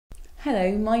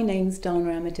Hello, my name's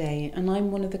Dana Amadei and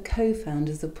I'm one of the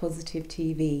co-founders of Positive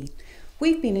TV.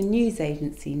 We've been a news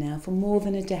agency now for more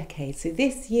than a decade, so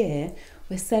this year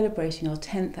we're celebrating our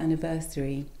 10th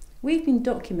anniversary. We've been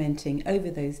documenting over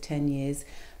those 10 years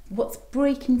what's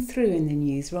breaking through in the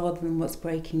news rather than what's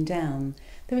breaking down.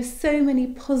 There are so many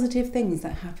positive things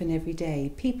that happen every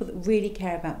day, people that really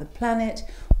care about the planet,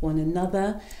 one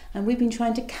another, and we've been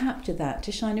trying to capture that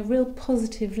to shine a real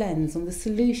positive lens on the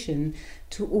solution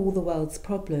to all the world's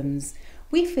problems.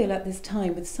 We feel at this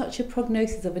time, with such a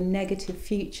prognosis of a negative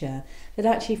future, that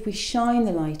actually if we shine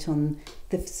the light on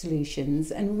the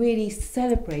solutions and really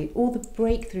celebrate all the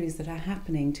breakthroughs that are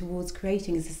happening towards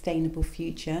creating a sustainable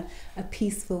future, a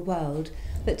peaceful world,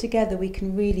 that together we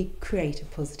can really create a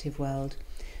positive world.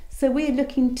 So we're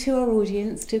looking to our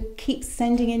audience to keep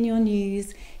sending in your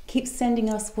news, keep sending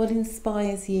us what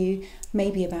inspires you,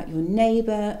 maybe about your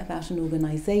neighbour, about an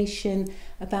organisation,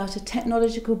 about a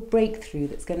technological breakthrough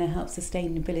that's going to help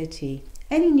sustainability.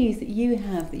 Any news that you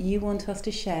have that you want us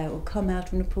to share or come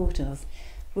out and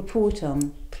report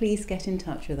on, please get in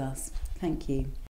touch with us. Thank you.